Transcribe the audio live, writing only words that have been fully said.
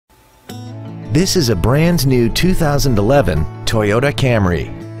This is a brand new 2011 Toyota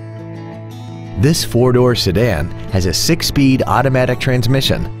Camry. This four-door sedan has a 6-speed automatic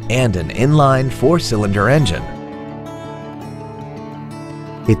transmission and an inline 4-cylinder engine.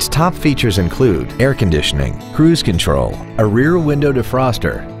 Its top features include air conditioning, cruise control, a rear window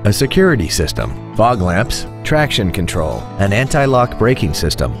defroster, a security system, fog lamps, traction control, an anti-lock braking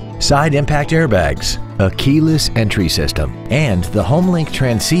system, side impact airbags, a keyless entry system, and the HomeLink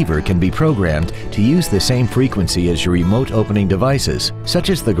transceiver can be programmed to use the same frequency as your remote opening devices,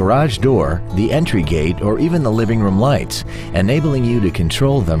 such as the garage door, the entry gate, or even the living room lights, enabling you to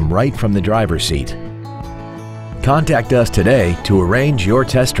control them right from the driver's seat. Contact us today to arrange your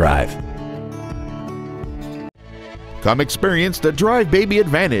test drive. Come experience the Drive Baby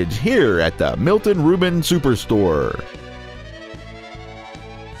advantage here at the Milton Ruben Superstore.